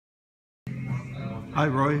Hi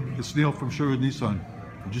Roy, it's Neil from Sherwood Nissan.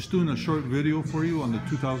 I'm just doing a short video for you on the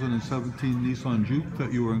 2017 Nissan Juke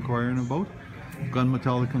that you were inquiring about.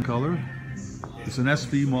 Gunmetallic in color. It's an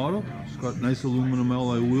SV model. It's got nice aluminum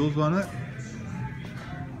alloy wheels on it.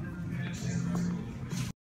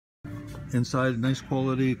 Inside, nice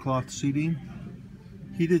quality cloth seating.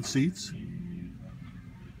 Heated seats.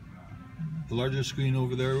 The larger screen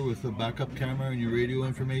over there with a backup camera and your radio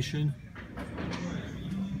information.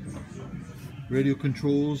 Radio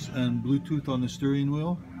controls and Bluetooth on the steering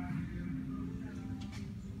wheel.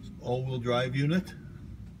 All-wheel drive unit.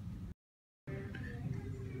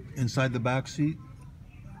 Inside the back seat,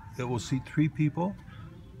 it will seat 3 people.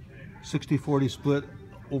 60-40 split.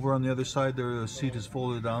 Over on the other side there, the seat is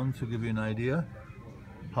folded down to give you an idea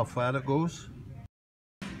how flat it goes.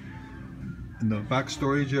 In the back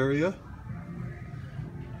storage area,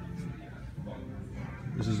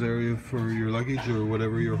 this is area for your luggage or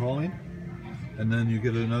whatever you're hauling. And then you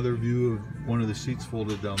get another view of one of the seats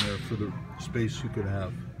folded down there for the space you could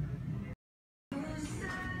have.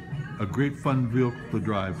 A great fun vehicle to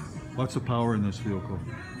drive. Lots of power in this vehicle.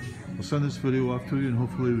 I'll send this video off to you and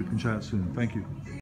hopefully we can chat soon. Thank you.